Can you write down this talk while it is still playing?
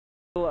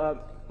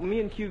Me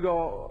and Q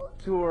go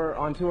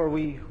on tour.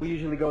 We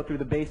usually go through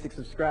the basics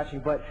of scratching,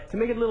 but to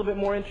make it a little bit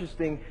more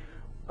interesting,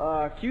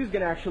 Q's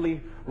gonna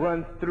actually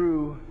run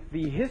through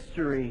the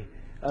history,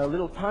 a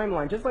little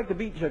timeline, just like the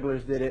Beat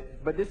Jugglers did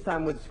it, but this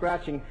time with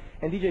scratching.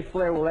 And DJ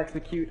Flair will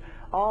execute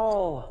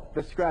all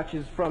the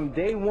scratches from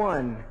day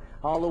one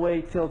all the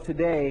way till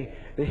today,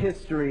 the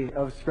history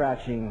of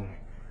scratching.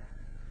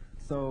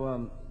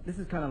 So this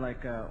is kind of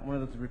like one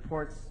of those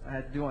reports I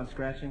had to do on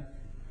scratching.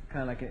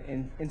 Kind of like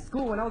in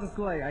school, when I was in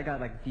school, I got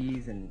like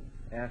D's and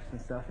F's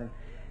and stuff,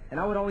 and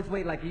I would always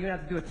wait, like you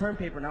have to do a term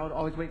paper, and I would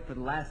always wait for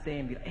the last day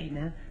and be like, hey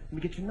man, let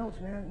me get your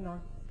notes, man, you know,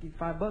 I'll give you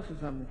 $5 or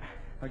something.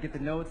 Or get the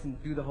notes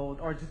and do the whole,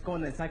 or just go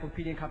in the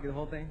encyclopedia and copy the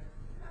whole thing.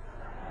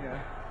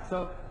 Yeah.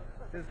 So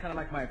this is kind of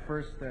like my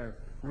first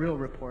real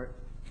report.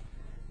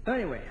 So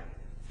anyway,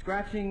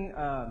 scratching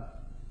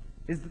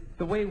is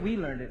the way we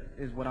learned it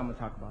is what I'm gonna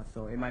talk about.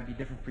 So it might be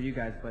different for you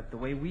guys, but the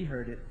way we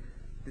heard it,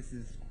 this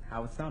is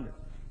how it sounded.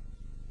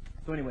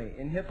 So anyway,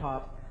 in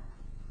hip-hop,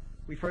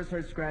 we first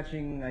heard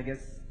scratching, I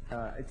guess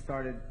it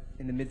started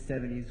in the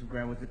mid-'70s with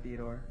Grand Wizard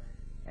Theodore.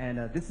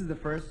 And this is the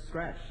first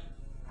scratch,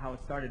 how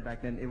it started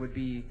back then. It would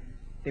be,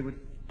 they would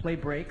play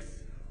breaks.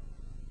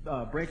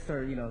 Breaks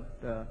are, you know,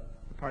 the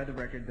part of the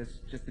record that's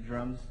just the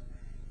drums.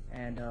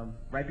 And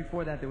right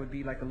before that, there would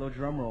be like a little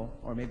drum roll,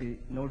 or maybe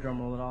no drum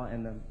roll at all,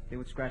 and they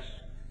would scratch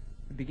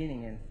the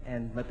beginning in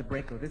and let the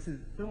break go.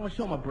 I want to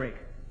show them a break.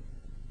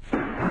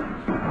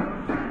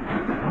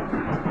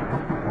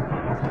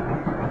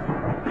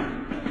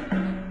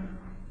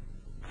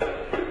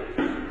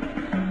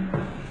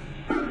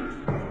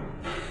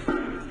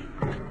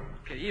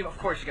 Of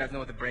course, you guys know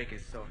what the break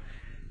is, so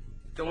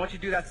once you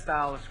do that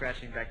style of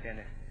scratching back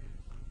then.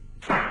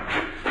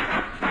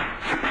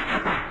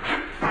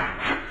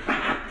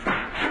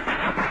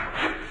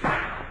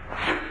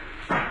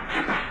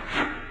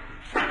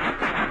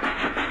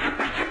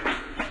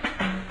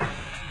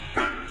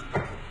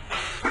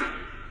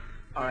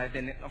 All right,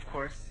 then of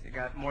course it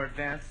got more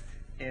advanced.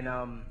 In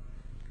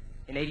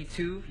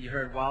 '82, you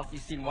heard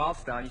you've seen Wild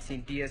Style, you've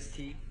seen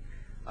DST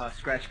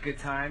scratch Good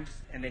Times,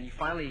 and then you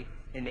finally.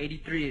 In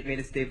 '83, it made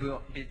its debut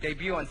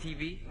on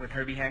TV with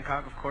Herbie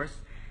Hancock, of course,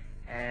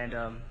 and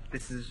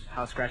this is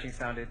how scratching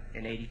sounded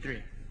in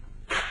 '83.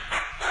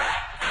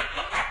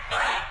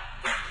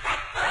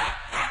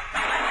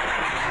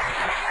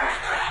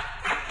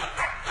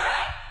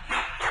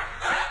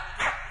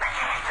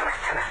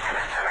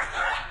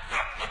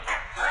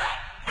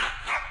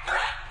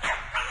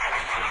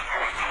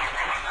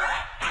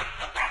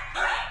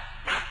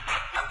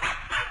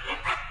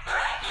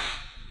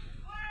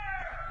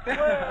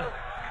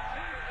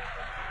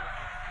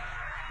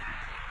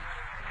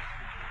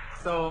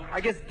 So I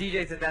guess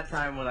DJs at that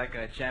time were like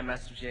Jam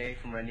Master Jay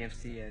from Run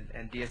DMC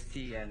and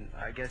DST, and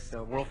I guess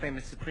the world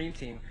famous Supreme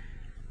Team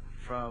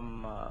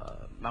from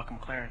Malcolm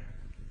McLaren.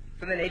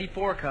 So then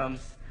 '84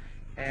 comes,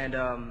 and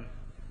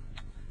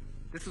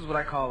this is what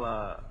I call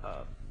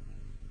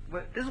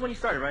this is when you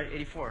started, right?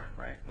 '84,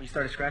 right? When you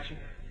started scratching.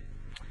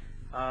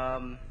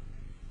 Around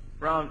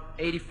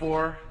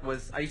 '84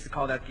 I used to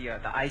call that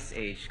the Ice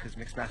Age, because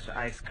Mixmaster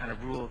Ice kind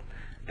of ruled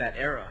that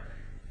era.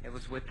 It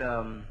was with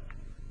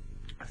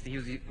he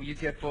was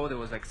UTFO. There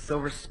was like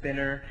Silver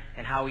Spinner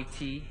and Howie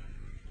T,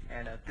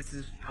 and this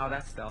is how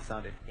that style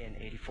sounded in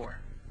 '84.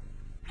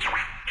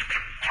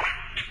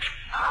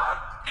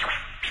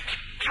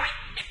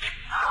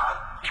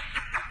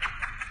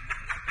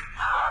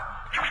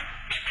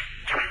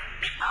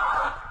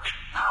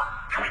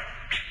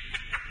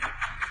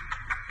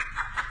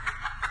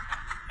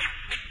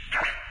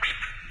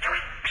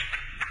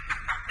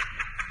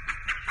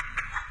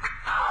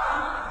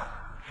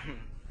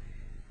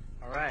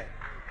 All right.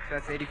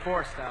 That's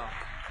 '84 style.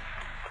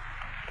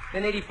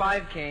 Then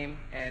 '85 came,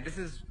 and this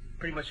is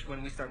pretty much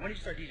when we started. When did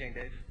you start DJing,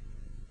 Dave?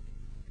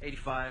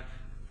 '85.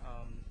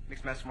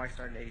 Mixmaster Mike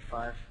started in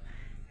 '85,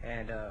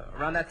 and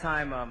around that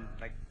time,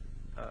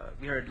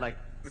 we heard like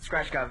the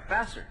scratch got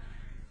faster,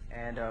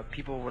 and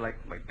people were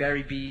like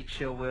Barry B,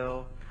 Chill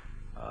Will,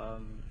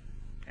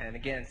 and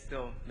again,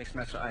 still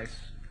Mixmaster Ice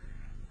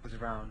was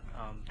around.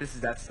 This is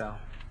that style.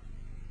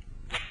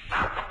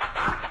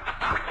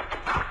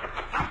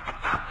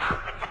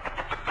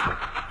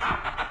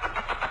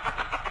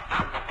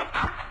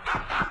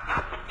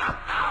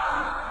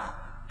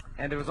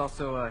 And there was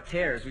also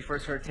Tears. We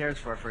first heard Tears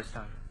for our first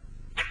time.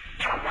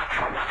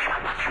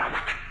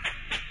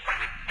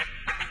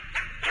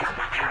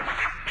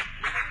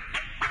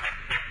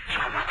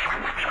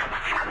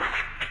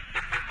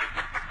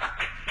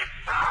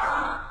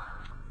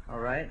 All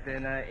right,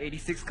 then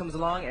 '86 comes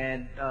along,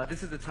 and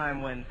this is the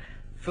time when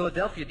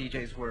Philadelphia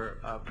DJs were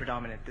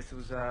predominant. This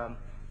was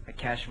like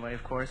Cash Money,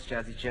 of course,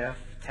 Jazzy Jeff,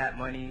 Tap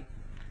Money,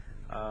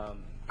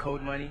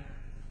 Code Money.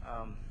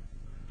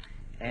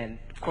 And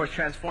of course,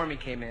 Transforming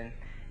came in,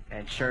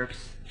 and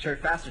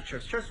faster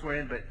chirps. Chirps were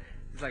in, but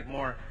it's like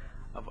more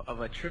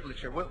of a triplet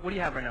chirp. What do you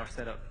have right now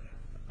set up?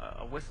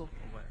 A whistle?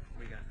 Or what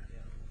we got?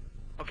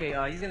 Okay,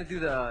 he's gonna do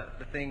the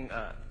thing.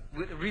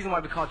 The reason why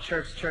we call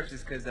chirps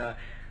is because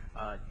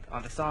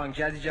on the song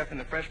Jazzy Jeff and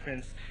the Fresh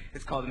Prince.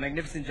 It's called The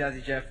Magnificent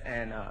Jazzy Jeff,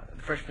 and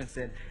the Fresh Prince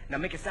said, "Now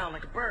make it sound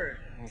like a bird."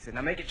 And he said, "Now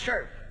make it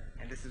chirp."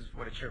 And this is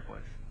what a chirp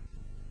was.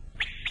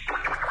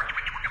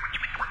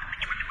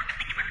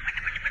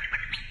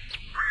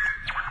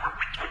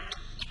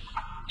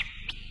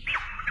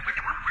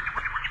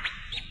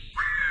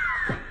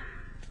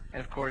 And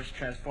of course,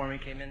 Transforming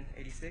came in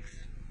 '86.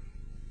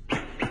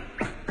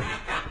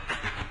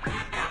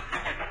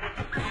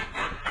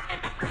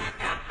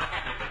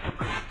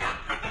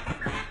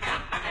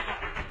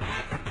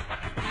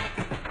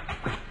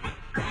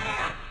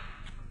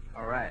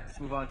 Let's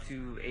move on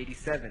to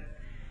 '87.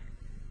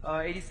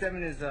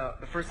 '87 is the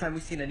first time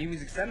we've seen a New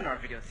Music Seminar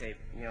videotape.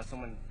 You know,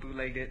 someone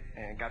bootlegged it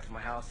and got to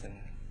my house, and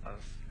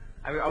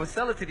I would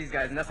sell it to these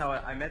guys, and that's how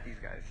I met these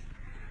guys.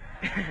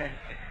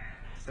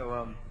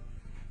 So,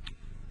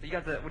 you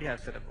got what do you have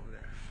set up over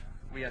there?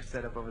 We have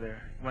set up over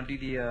there. You want to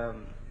do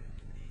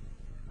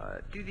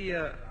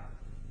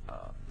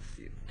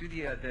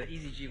the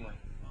Easy G one?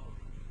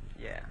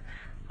 Yeah.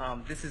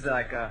 This is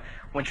like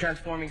when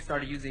Transforming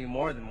started using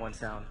more than one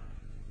sound.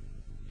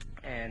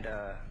 And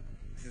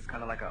this is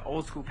kind of like an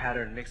old school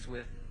pattern mixed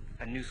with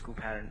a new school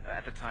pattern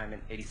at the time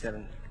in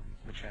 '87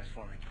 with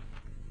Transforming.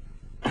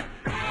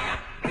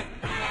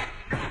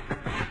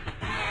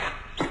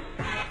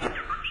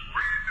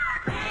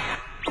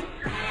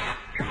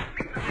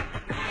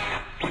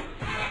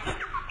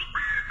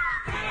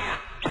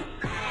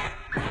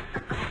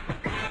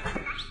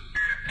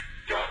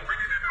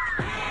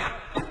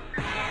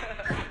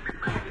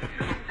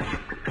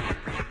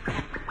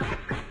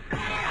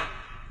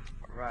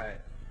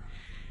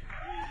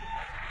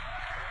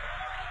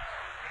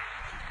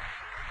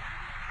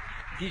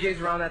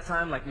 DJs around that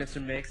time, like Mr.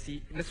 Mix.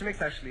 Mr.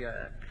 Mix actually,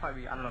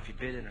 probably, I don't know if he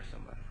bid in or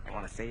something. I don't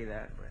want to say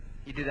that, but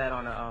he did that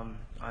on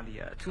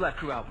the Two Live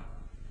Crew album.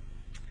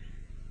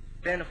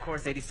 Then, of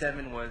course,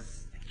 '87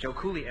 was Joe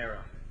Cooley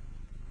era.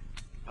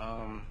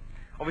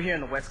 Over here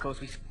in the West Coast,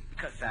 we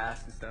cut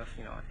fast and stuff.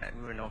 You know,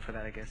 we were known for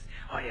that, I guess.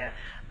 Oh yeah,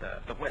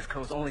 the West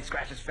Coast only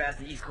scratches fast.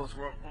 The East Coast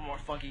were more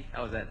funky.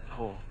 That was that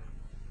whole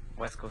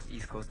West Coast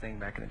East Coast thing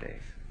back in the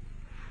days.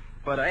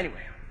 But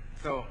anyway,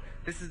 so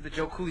this is the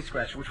Joe Cooley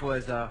scratch, which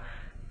was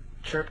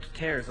chirped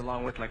tears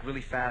along with like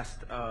really fast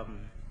tears.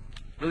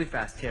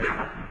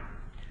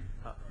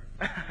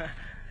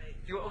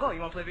 You want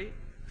to play a beat?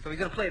 So he's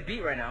gonna play a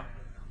beat right now.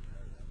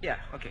 Yeah,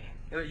 okay.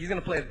 He's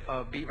gonna play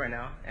a beat right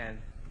now,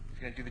 and he's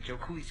gonna do the Joe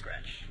Cooley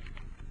scratch.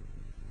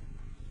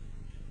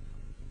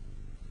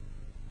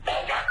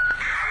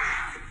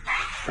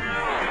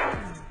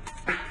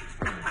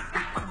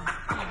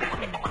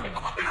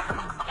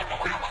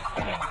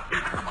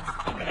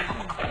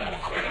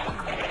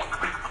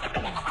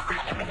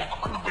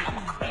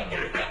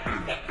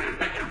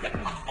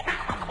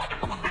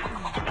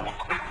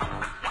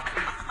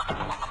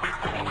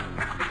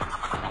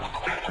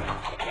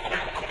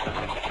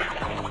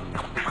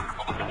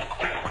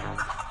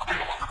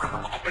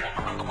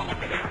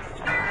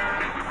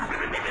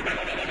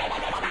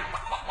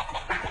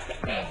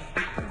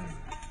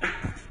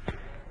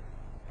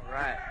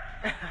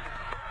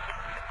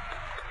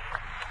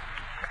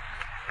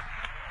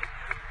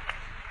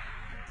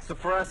 So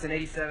for us in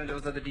 '87, there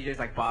was other DJs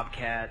like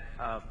Bobcat,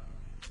 well,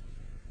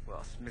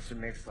 Mr.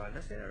 Mix, did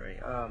I say that already?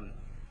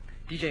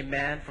 DJ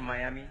Man from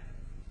Miami,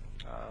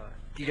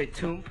 DJ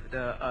Toomp,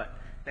 the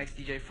next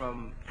DJ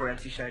for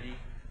MC Shady.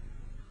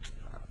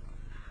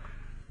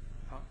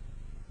 Huh?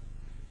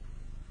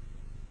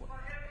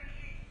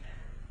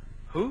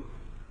 Who?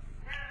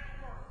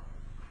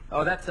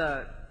 Oh, that's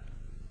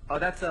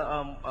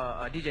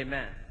DJ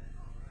Man.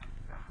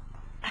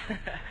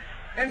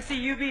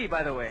 MCUB,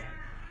 by the way.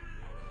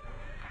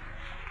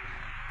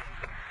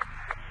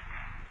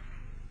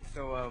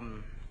 So,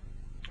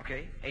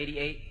 okay,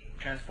 '88,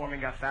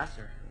 Transforming got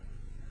faster.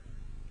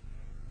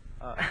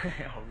 Oh,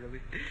 really?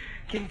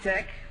 King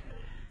Tech.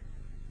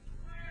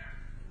 When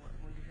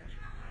did you catch it?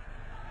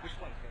 Which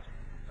one?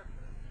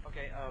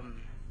 Okay,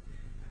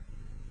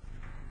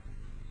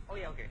 oh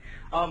yeah, okay.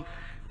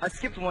 I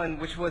skipped one,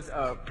 which was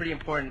pretty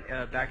important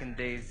back in the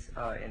days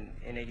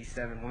in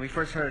 '87. When we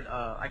first heard,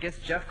 I guess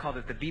Jeff called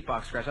it the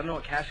beatbox scratch. I don't know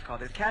what Cash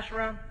called it. Is Cash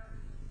around?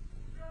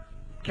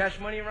 Cash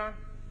Money around?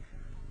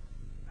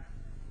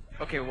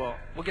 Okay, well,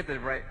 we'll get the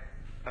right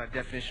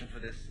definition for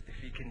this if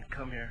he can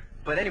come here.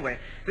 But anyway,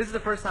 this is the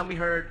first time we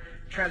heard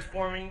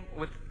Transforming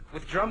with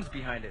drums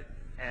behind it.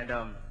 And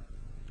I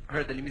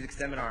heard the New Music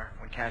Seminar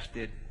when Cash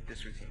did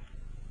this routine.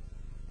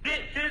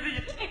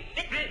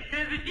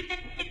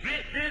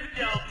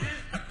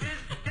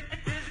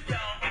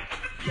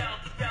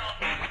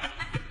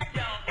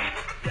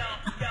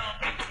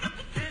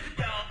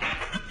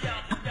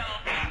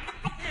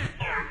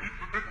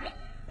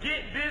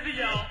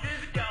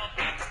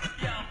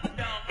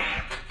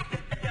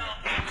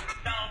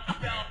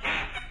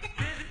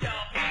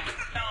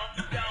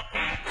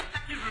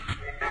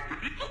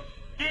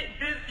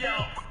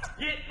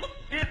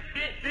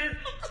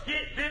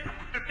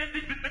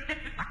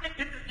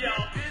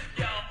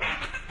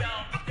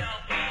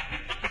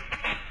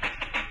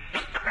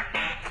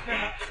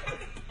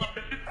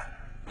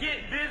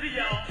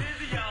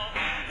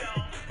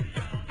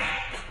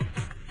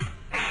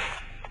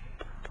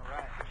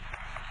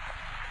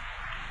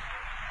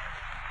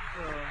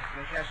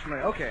 Cash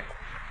Money. Okay.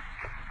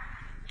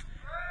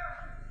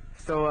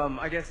 So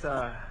I guess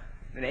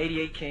in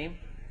 '88 came,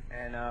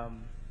 and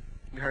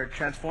we heard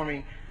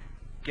Transforming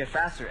get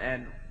faster,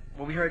 and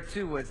what we heard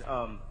too was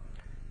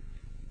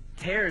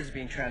tears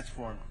being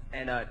transformed.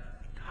 And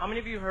how many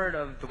of you heard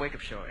of The Wake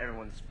Up Show?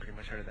 Everyone's pretty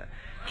much heard of that.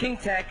 King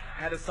Tech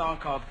had a song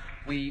called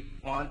 "We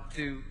Want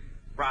to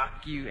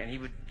Rock You," and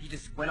he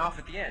just went off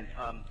at the end,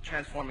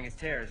 transforming his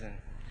tears, and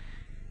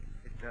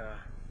it,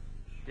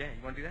 yeah,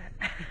 you want to do that?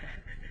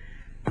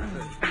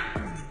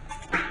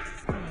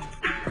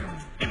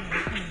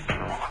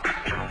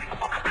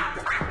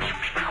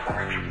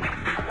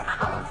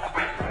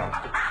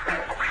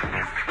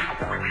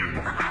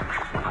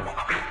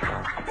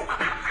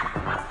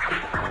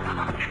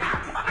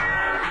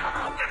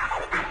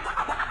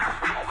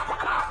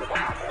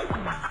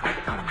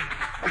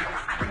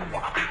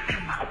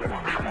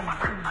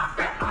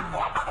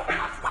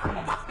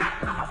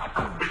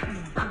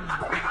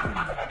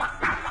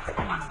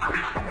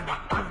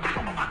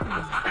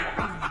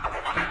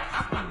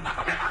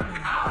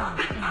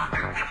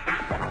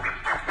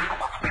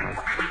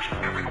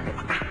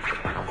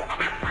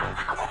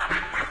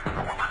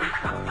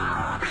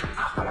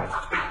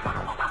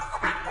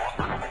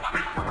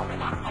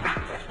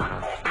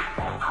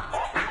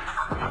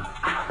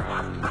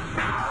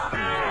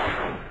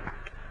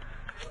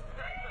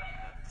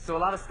 So a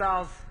lot of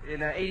styles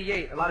in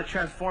 '88, a lot of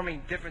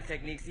transforming different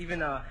techniques. Even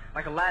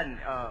like Aladdin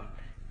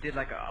did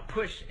like a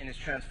push in his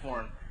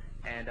transform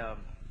and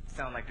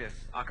sound like this,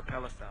 a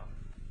cappella style.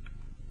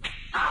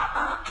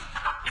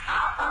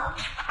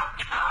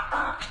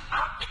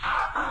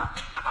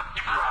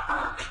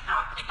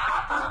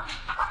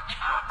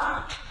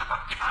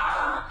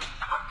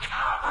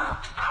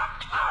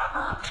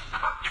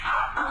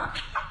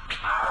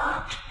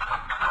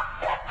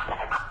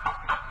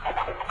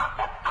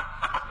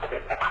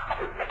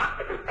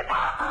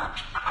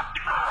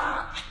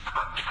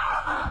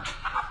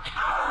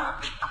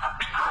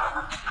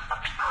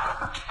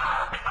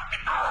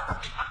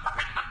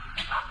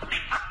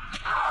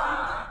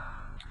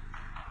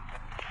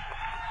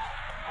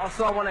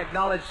 Also, I want to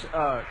acknowledge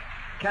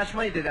Cash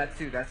Money did that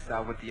too. That's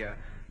with the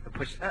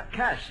push.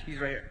 Cash, he's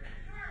right here.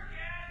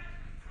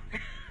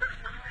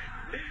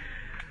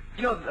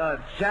 You know,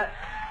 Cash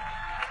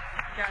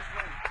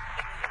Money.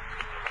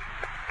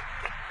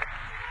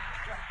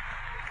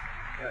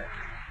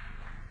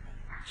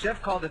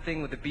 Jeff called the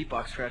thing with the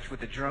beatbox scratch with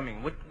the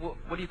drumming. What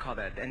do you call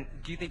that? And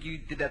do you think you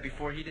did that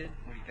before he did?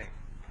 What do you think?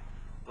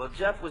 Well,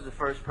 Jeff was the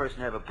first person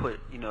to ever put,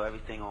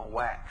 everything on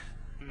wax.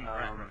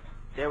 Right.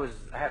 There was,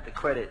 I have to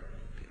credit,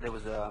 there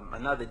was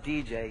another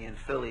DJ in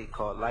Philly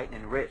called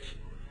Lightning Rich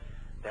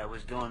that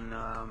was doing,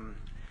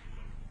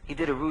 he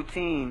did a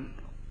routine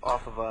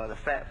off of the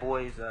Fat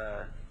Boys,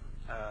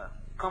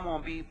 come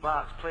on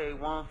beatbox, play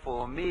one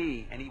for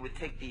me, and he would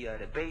take the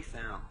bass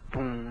sound,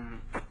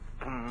 boom,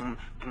 boom,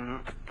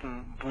 boom,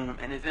 boom, boom,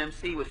 and his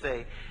MC would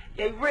say,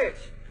 hey Rich,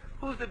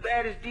 who's the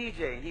baddest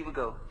DJ? And he would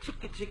go,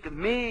 chicka chicka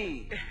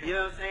me, you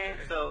know what I'm saying?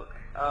 So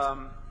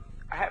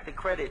I have to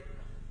credit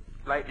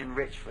Lightning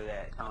Rich for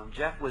that.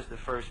 Jeff was the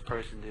first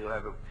person to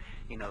ever,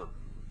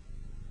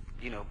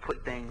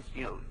 put things,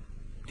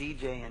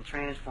 DJ and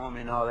transform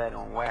and all that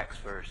on wax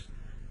first.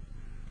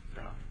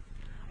 So.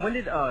 When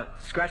did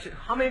Scratch?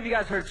 How many of you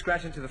guys heard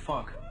Scratch Into the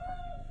Funk?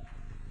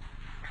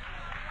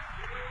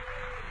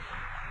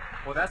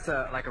 Well, that's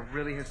like a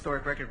really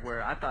historic record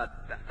where I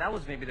thought that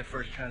was maybe the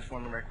first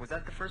transforming record. Was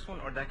that the first one,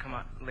 or did that come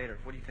out later?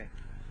 What do you think?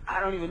 I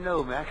don't even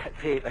know, man. I got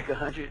paid like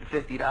 $150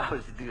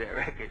 to do that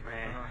record,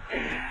 man.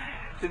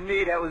 To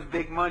me, that was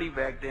big money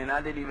back then.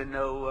 I didn't even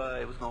know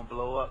it was going to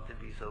blow up to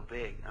be so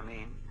big. I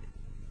mean,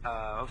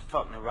 I was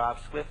talking to Rob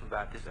Swift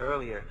about this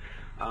earlier.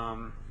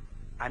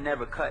 I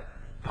never cut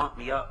Pump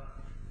Me Up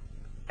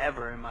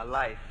ever in my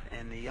life,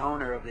 and the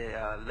owner of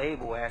the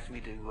label asked me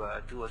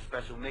to do a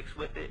special mix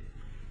with it,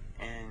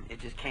 and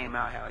it just came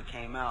out how it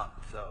came out.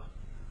 So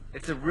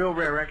it's a real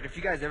rare record. If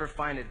you guys ever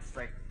find it, it's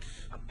like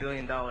 $1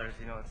 billion.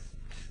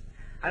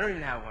 I don't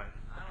even have one.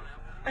 I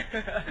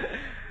don't have one.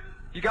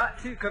 You got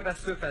two? Because that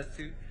Swift has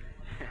two.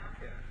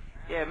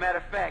 Yeah, matter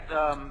of fact,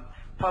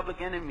 Public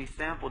Enemy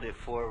sampled it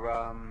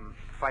for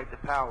Fight the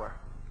Power.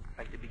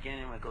 Like the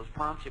beginning when it goes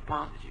pump you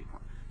pump you.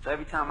 So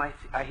every time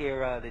I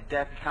hear the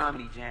Def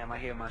Comedy Jam, I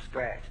hear my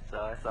scratch. So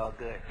that's all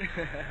good.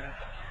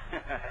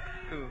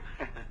 Cool.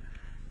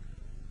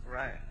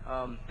 Right.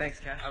 Thanks,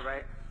 Cash. All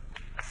right.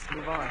 Let's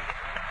move on.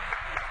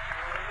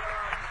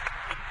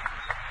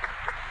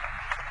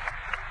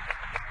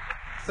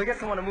 So I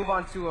guess I want to move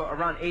on to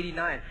around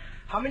 '89.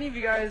 How many of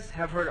you guys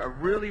have heard a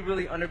really,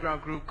 really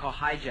underground group called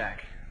Hijack?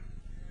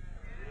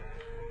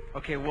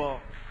 Okay,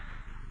 well,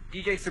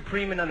 DJ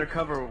Supreme and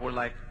Undercover were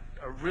like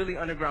a really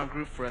underground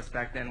group for us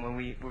back then when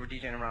we were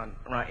DJing around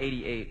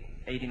 '88,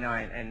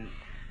 '89, and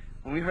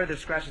when we heard their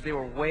scratches, they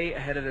were way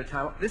ahead of their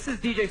time. This is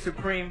DJ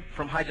Supreme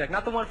from Hijack,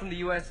 not the one from the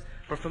US,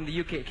 but from the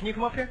UK. Can you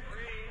come up here?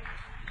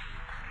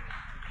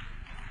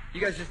 You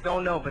guys just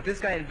don't know, but this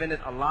guy invented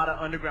a lot of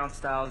underground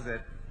styles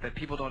that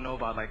people don't know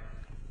about, like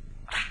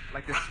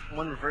this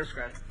one reverse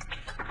scratch.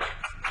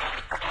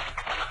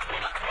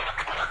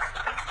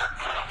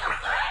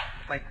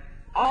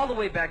 all the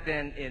way back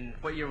then in,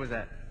 what year was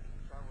that?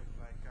 So I was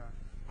like,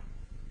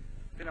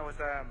 I think I was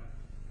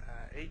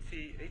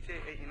 88,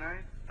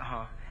 89.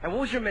 Uh-huh. And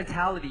what was your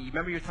mentality? You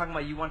remember you were talking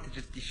about you wanted to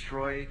just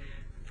destroy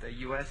the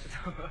U.S.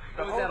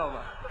 What was that all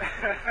about?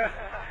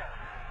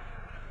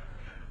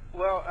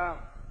 Well,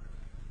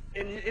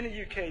 in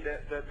the UK,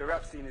 the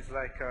rap scene is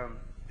like,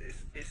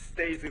 it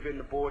stays within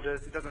the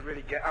borders. It doesn't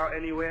really get out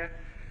anywhere.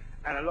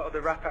 And a lot of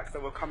the rap acts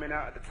that were coming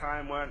out at the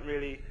time weren't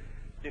really,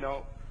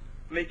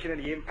 making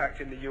any impact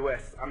in the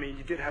US. I mean,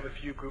 you did have a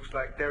few groups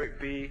like Derek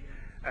B,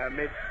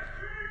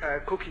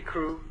 Cookie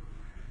Crew,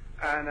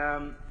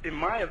 and in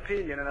my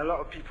opinion, and a lot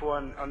of people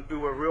who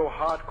were real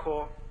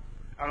hardcore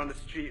and on the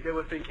street, they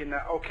were thinking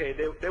that, okay,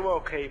 they were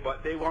okay,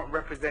 but they weren't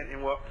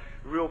representing what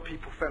real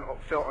people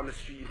felt on the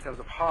street in terms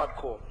of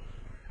hardcore.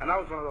 And I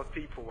was one of those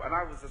people, and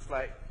I was just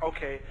like,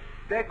 okay,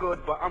 they're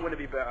good, but I'm going to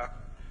be better.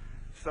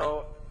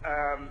 So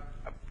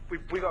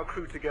we got a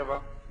crew together,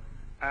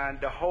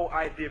 and the whole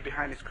idea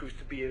behind this crew is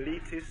to be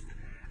elitist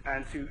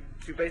and to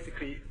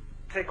basically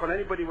take on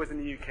anybody who was in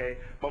the UK,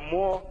 but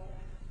more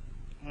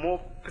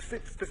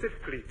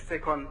specifically to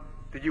take on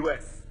the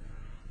US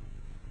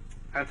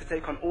and to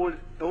take on all the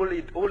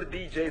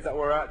DJs that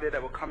were out there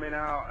that were coming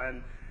out,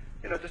 and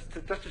just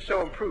to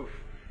show and prove,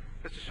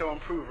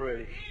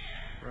 really.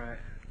 Right.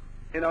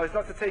 It's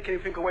not to take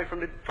anything away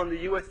from the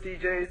US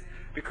DJs,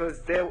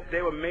 because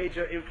they were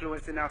major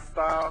influence in our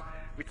style.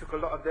 We took a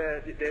lot of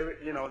their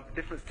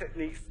different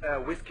techniques.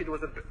 Wizkid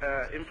was an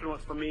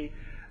influence for me.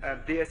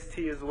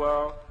 DST as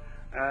well.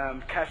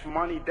 Cash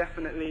Money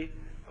definitely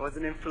was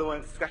an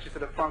influence. Scratches to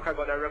the Funk, I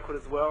got that record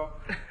as well.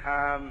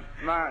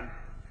 Man,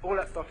 all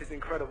that stuff is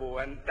incredible,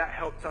 and that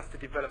helped us to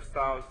develop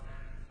styles.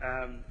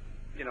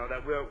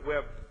 That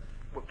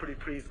we're pretty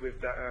pleased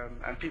with that.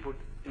 And people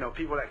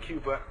like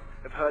Cuba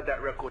have heard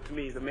that record. To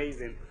me, is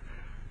amazing.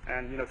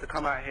 And to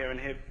come out here and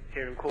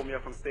hear him call me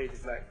up on stage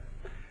is like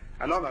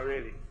an honor,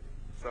 really.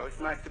 So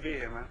it's nice to be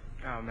here, man.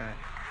 Oh, man.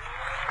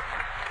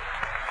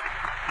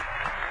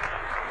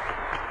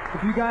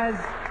 If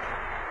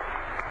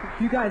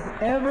you guys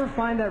ever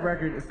find that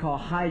record, it's called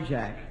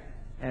Hijack,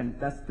 and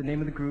that's the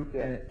name of the group.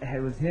 Yeah. And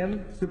it was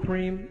him,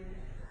 Supreme,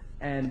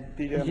 and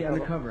DJ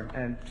Undercover,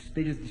 and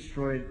they just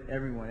destroyed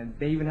everyone. And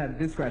they even had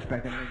this scratch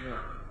back then as well.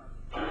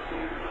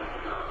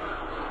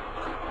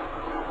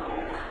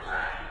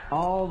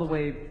 All the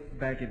way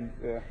back in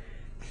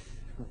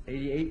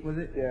 88, was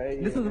it? Yeah,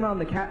 88. This was around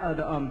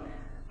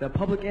the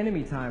Public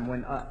Enemy time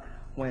when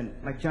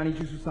like Johnny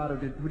Juice Rosado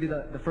who did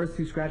the first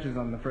two scratches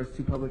on the first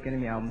two Public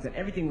Enemy albums, and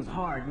everything was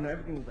hard,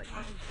 everything was like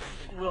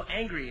Real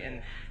angry,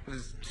 and it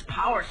was just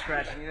power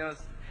scratching,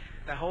 it's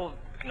that whole,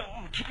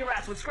 kick your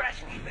ass with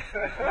scratching.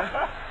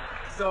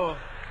 So,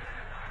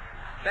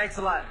 thanks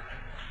a lot.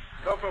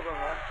 No problem,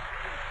 man.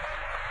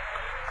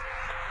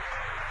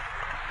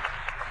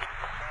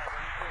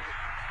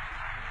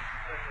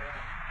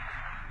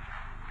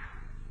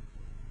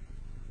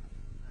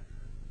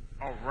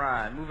 All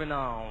right, moving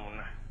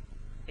on.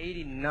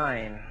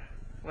 89.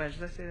 Wait,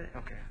 did I say that?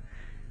 Okay.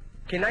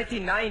 Okay,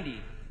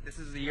 1990. This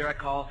is the year I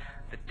call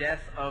the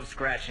death of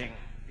scratching,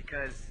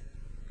 because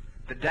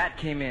the DAT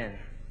came in,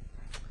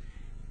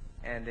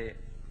 and the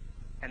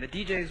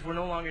DJs were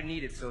no longer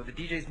needed. So the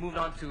DJs moved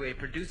on to a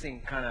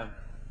producing kind of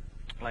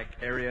like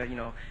area,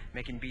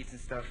 making beats and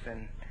stuff,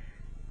 and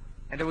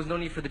there was no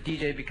need for the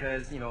DJ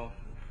because we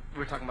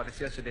were talking about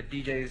this yesterday.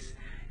 The DJs.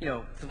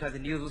 Sometimes the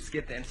needles would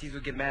skip, the MCs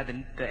would get mad,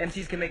 the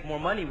MCs can make more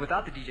money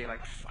without the DJ, like,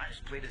 I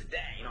just play this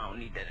day, I don't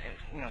need that,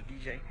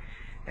 DJ.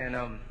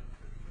 And,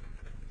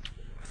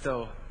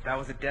 so, that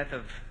was the death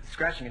of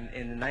scratching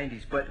in the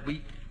 90s, but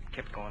we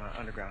kept going on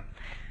underground.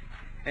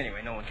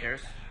 Anyway, no one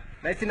cares.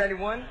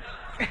 1991,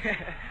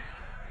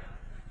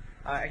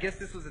 I guess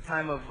this was a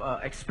time of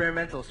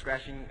experimental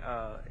scratching.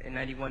 In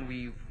 91,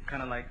 we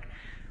kind of like,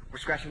 we're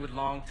scratching with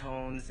long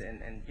tones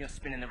and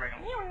spinning the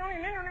record. Why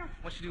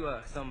don't you do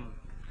some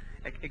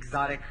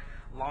exotic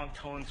long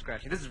tone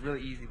scratching. This is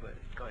really easy, but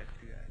go ahead,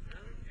 do that.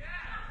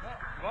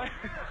 What?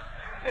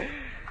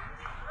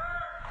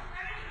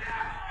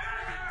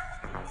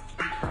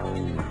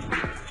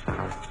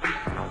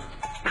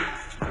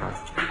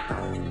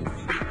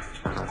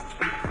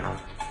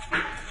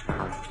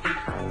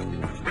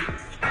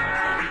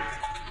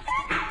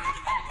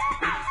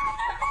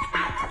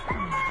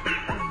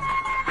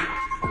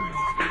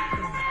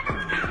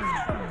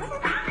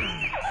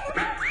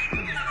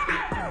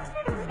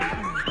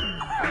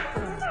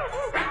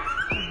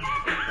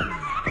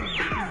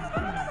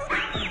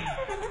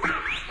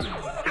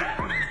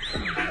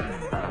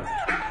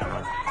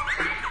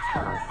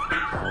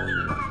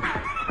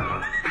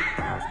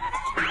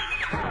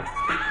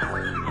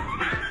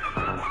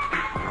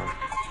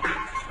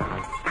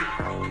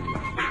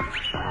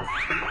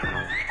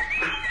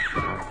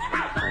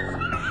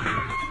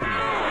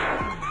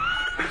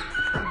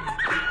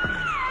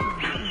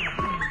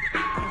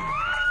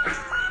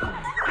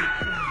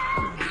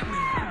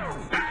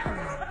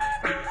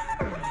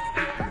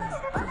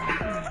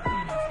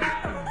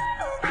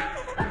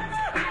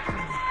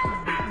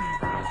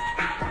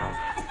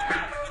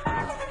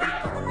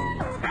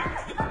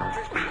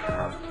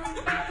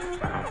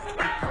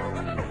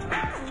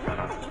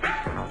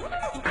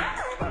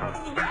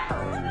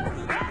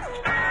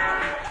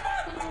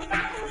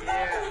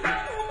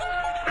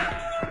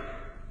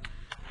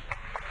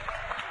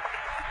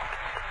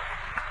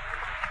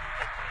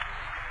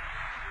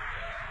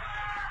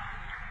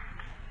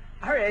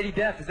 Eddie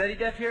Deaf. Is Eddie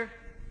Deaf here?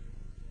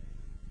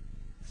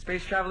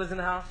 Space Travelers in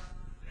the house?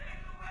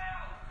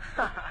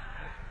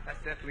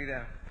 That's definitely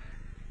them.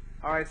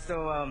 All right,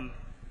 so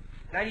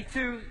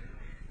 92,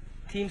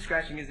 team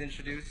scratching is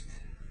introduced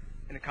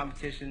in the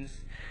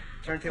competitions.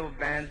 Turntable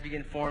bands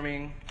begin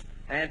forming,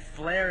 and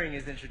flaring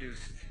is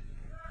introduced.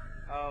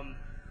 I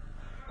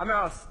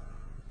was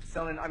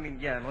selling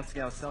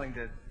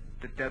the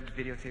dubbed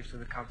videotapes for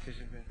the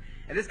competition.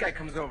 And this guy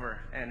comes over,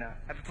 and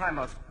at the time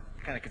I was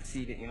kind of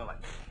conceited, you know, like,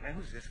 man,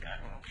 who's this guy?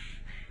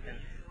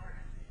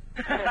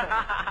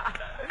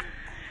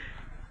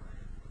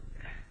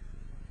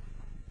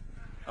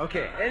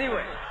 Okay,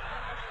 anyway.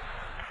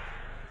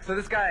 So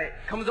this guy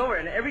comes over,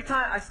 and every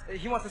time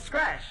he wants to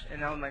scratch,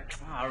 and I'm like,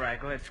 oh, all right,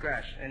 go ahead,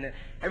 scratch. And then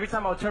every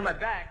time I would turn my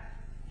back,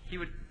 he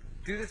would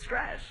do the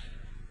scratch.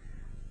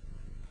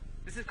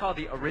 This is called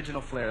the original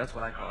flare. That's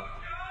what I call it.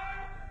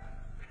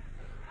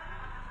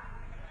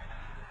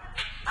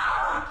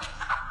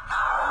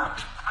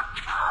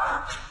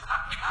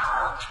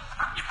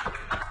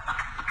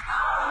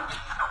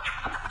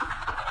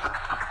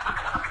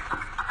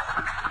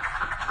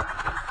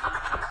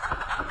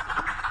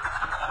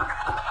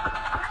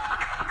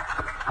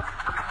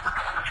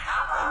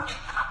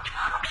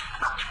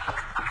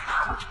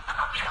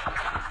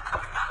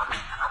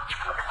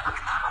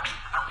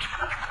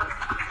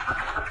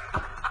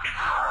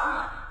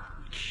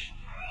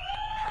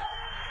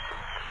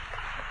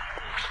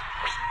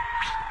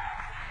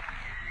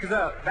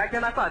 Because back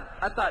then I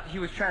thought he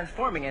was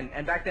transforming,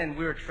 and back then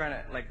we were trying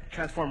to like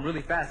transform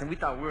really fast, and we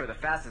thought we were the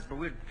fastest, but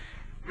we'd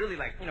really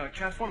like, you know,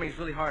 transforming is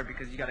really hard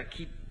because you got to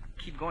keep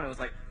going. It was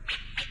like,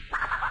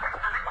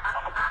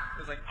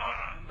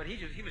 but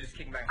he was just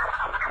kicking back.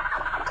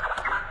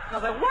 And I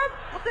was like, what?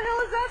 What the hell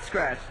is that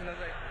scratch? And I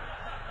was like,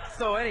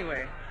 so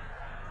anyway,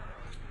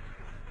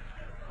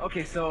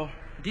 okay, so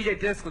DJ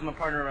Disc was my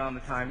partner around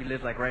the time. He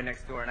lived like right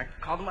next door, and I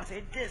called him. I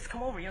said, hey, Disc,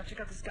 come over. You know, check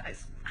out this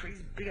guy's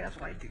crazy big ass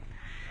white dude.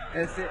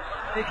 And so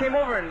he came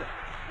over, and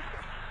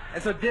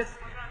so Disc.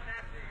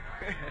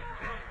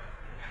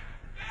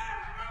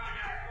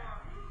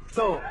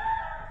 so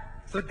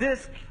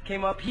Disc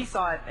came up. He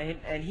saw it,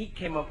 and he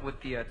came up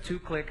with the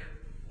 2-click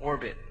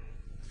orbit.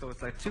 So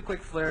it's like 2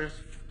 click flares,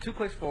 2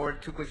 clicks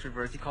forward, 2 clicks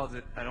reverse. He calls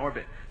it an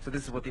orbit. So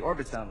this is what the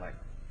orbits sound like.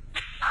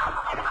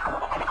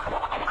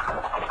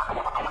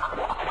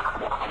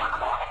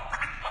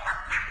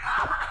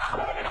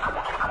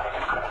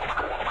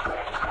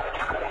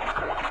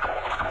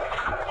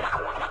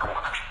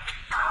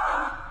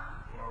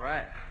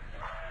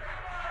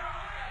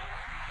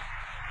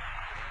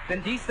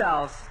 Then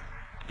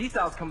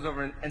D-Styles comes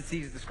over and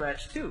sees the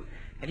scratch too.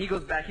 And he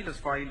goes back, he lives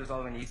far, he lives all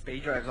the way in the East Bay,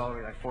 he drives all the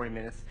way like 40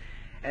 minutes.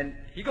 And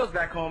he goes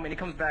back home and he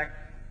comes back,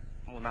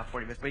 well not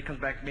 40 minutes, but he comes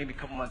back maybe a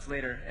couple months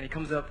later and he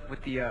comes up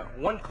with the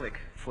 1-click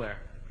flare.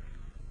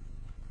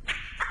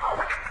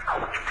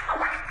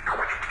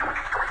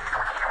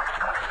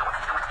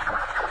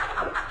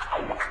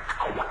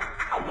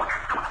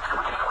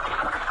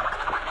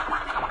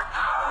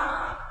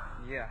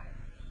 Yeah.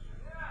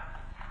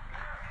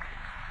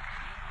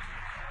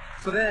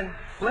 So then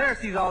Flair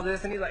sees all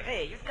this and he's like,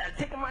 hey, you gotta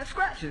take my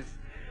scratches.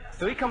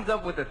 So he comes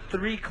up with a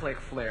 3-click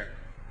flare.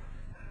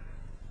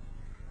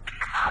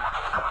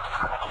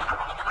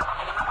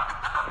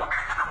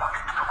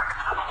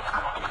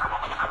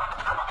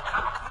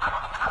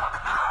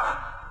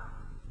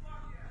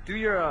 Do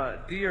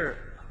your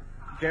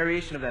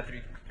variation of that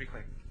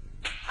 3-click.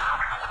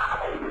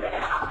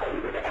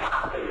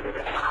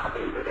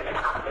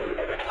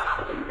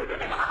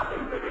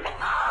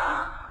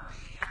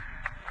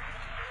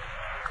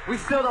 We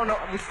still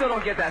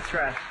don't get that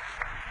scratch.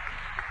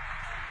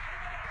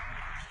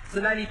 So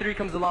 93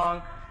 comes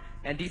along,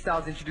 and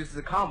D-Styles introduces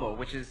a combo,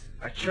 which is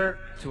a chirp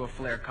to a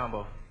flare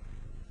combo.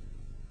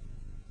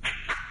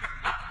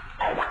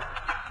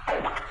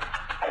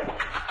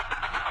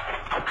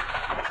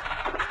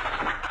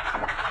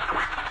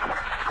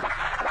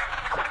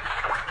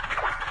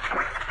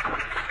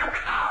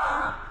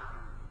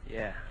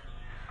 Yeah.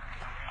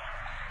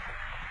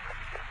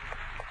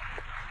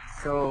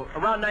 So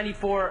around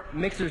 94,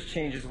 mixers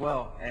change as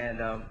well, and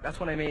that's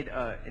when I made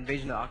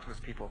Invasion of the Octopus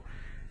People.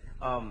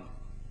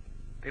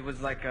 It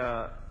was like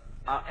I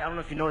don't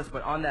know if you noticed,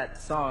 but on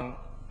that song,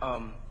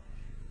 I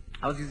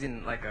was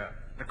using like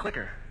the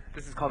clicker.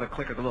 This is called a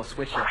clicker, the little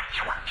switch here.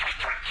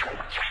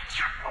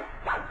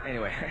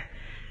 Anyway,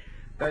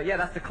 yeah,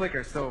 that's the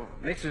clicker. So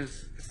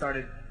mixers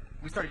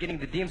we started getting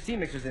the DMC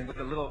mixers in with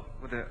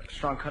a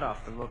strong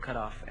cutoff, the little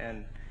cutoff,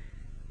 and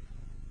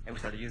we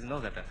started using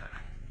those at that time.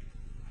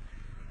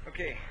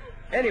 Okay.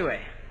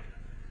 Anyway,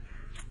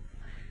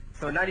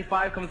 so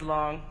 95 comes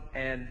along,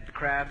 and the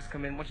crabs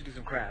come in. Why don't you do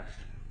some crabs?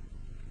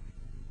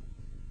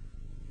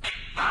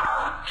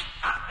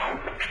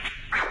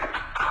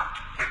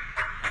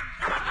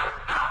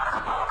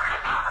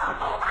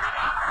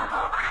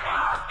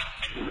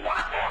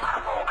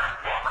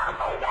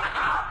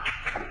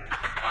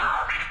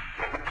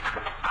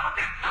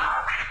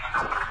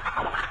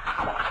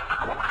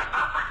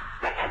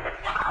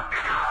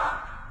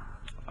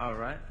 All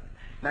right.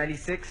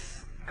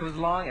 96 comes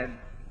along and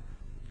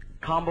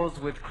combos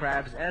with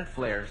crabs and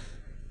flares.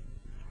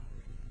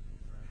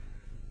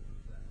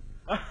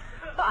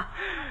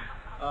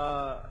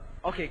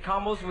 Okay,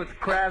 combos with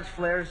crabs,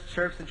 flares,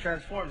 chirps, and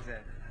transforms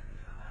then.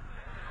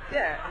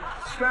 Yeah,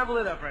 scramble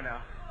it up right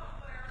now.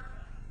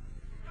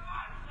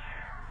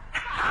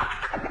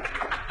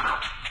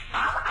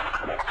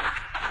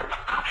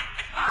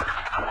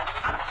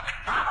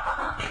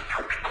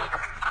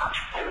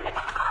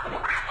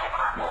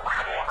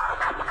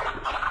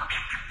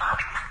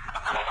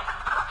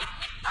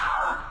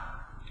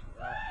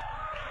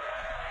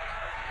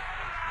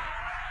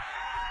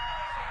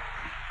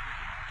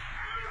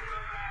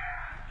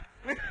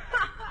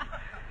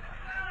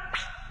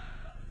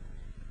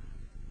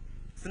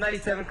 So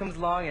 97 comes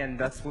along, and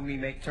that's when we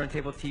make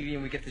turntable TV,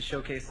 and we get to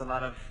showcase a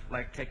lot of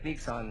like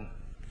techniques on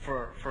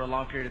for a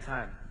long period of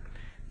time.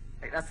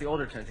 Like that's the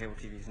older turntable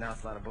TVs. Now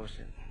it's a lot of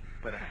bullshit.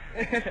 But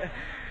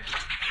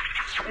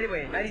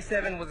anyway,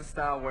 97 was a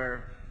style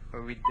where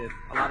we did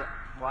a lot of.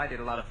 Well, I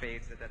did a lot of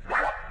fades at that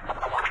time.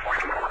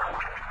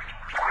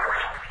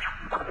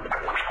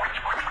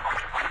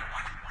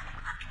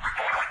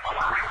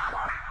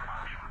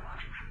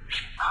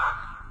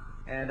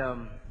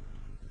 And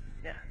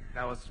yeah,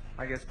 that was,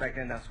 I guess back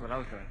then that's what I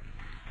was doing.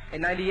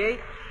 In 98,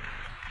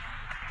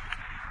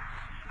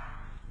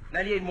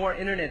 more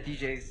internet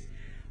DJs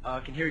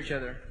can hear each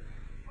other.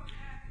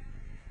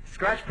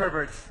 Scratch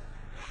perverts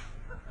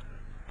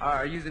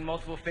are using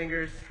multiple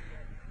fingers,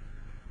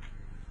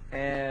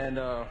 and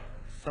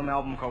some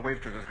album called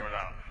Wave Troopers going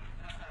on.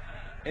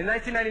 In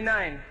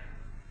 1999,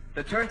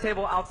 the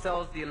turntable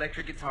outsells the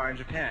electric guitar in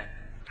Japan.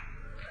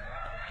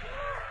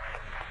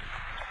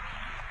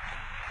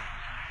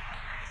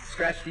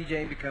 Scratch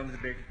DJing becomes a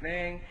big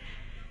thing,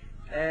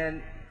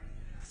 and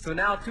so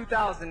now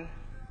 2000.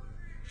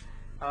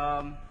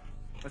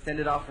 Let's end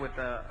it off with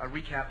a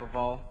recap of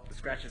all the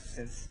scratches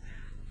since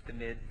the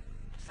mid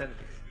 70s.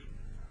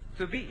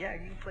 So beat, yeah, you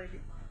can play a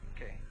beat.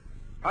 Okay.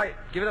 All right,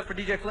 give it up for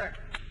DJ Flair.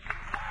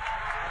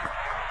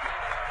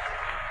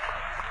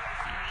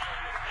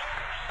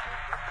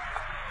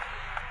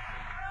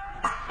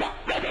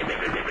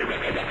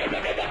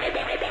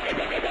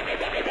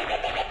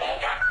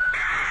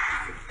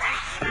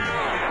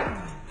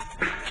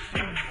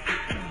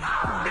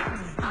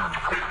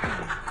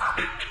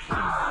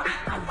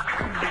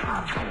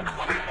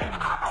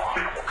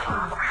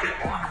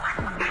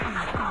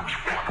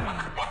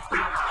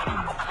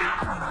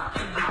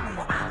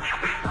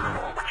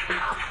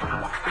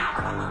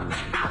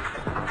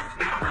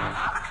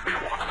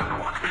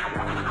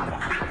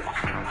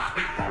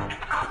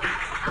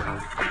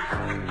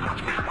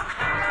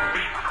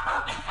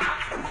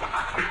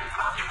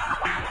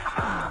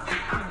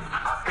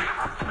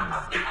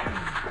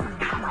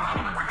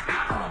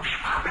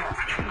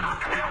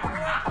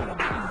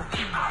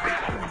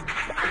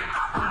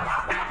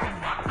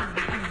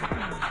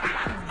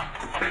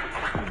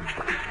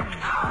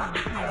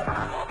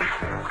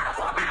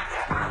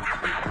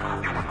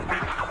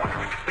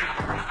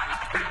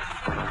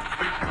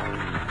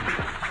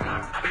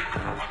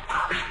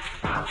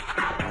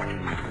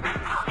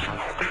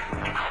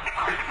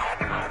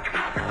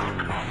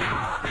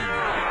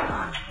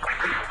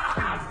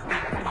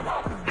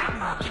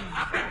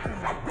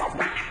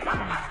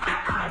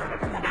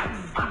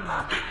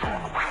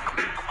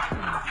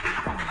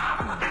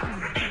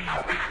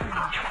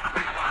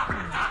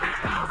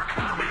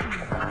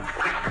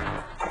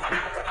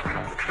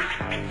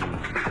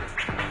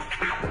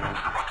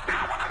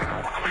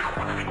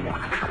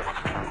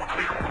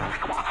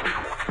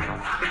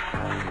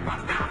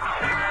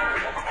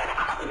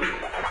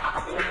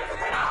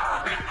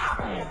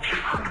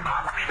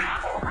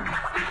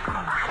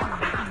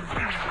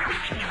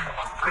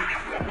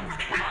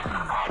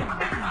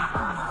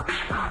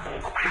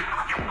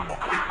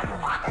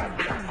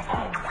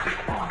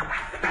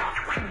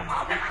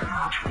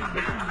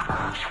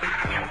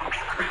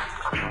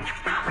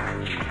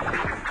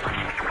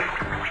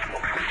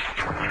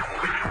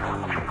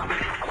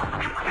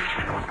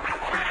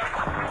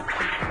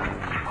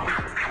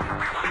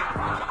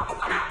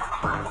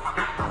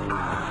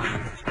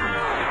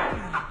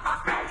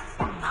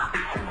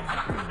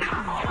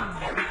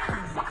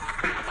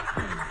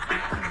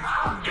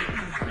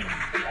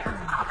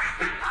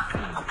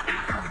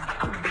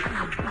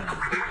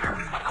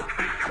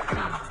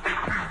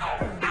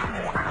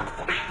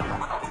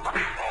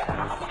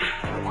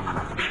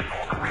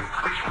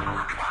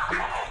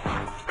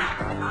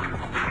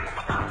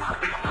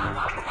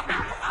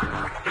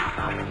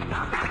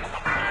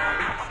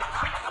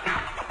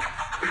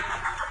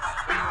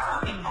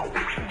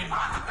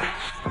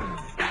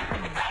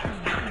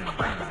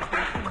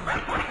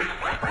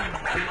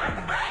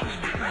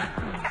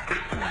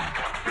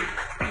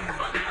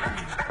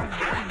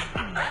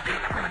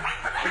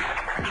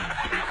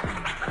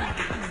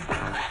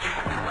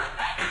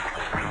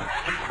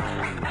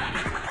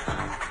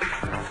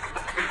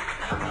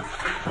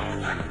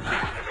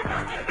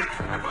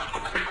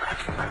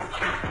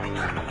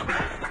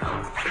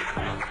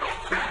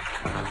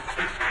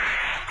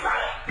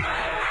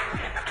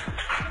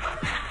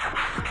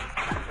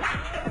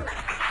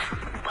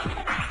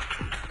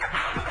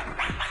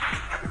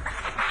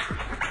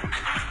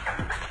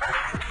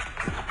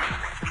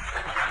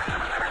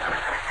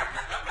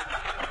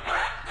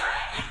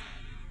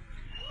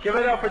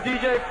 Give it up for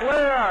DJ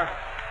Flair.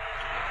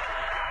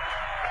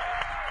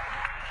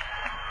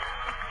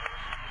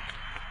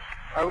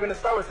 All right, we're going to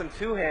start with some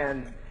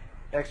two-hand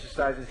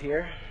exercises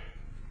here.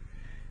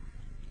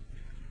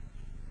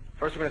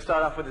 First, we're going to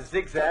start off with a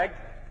zigzag.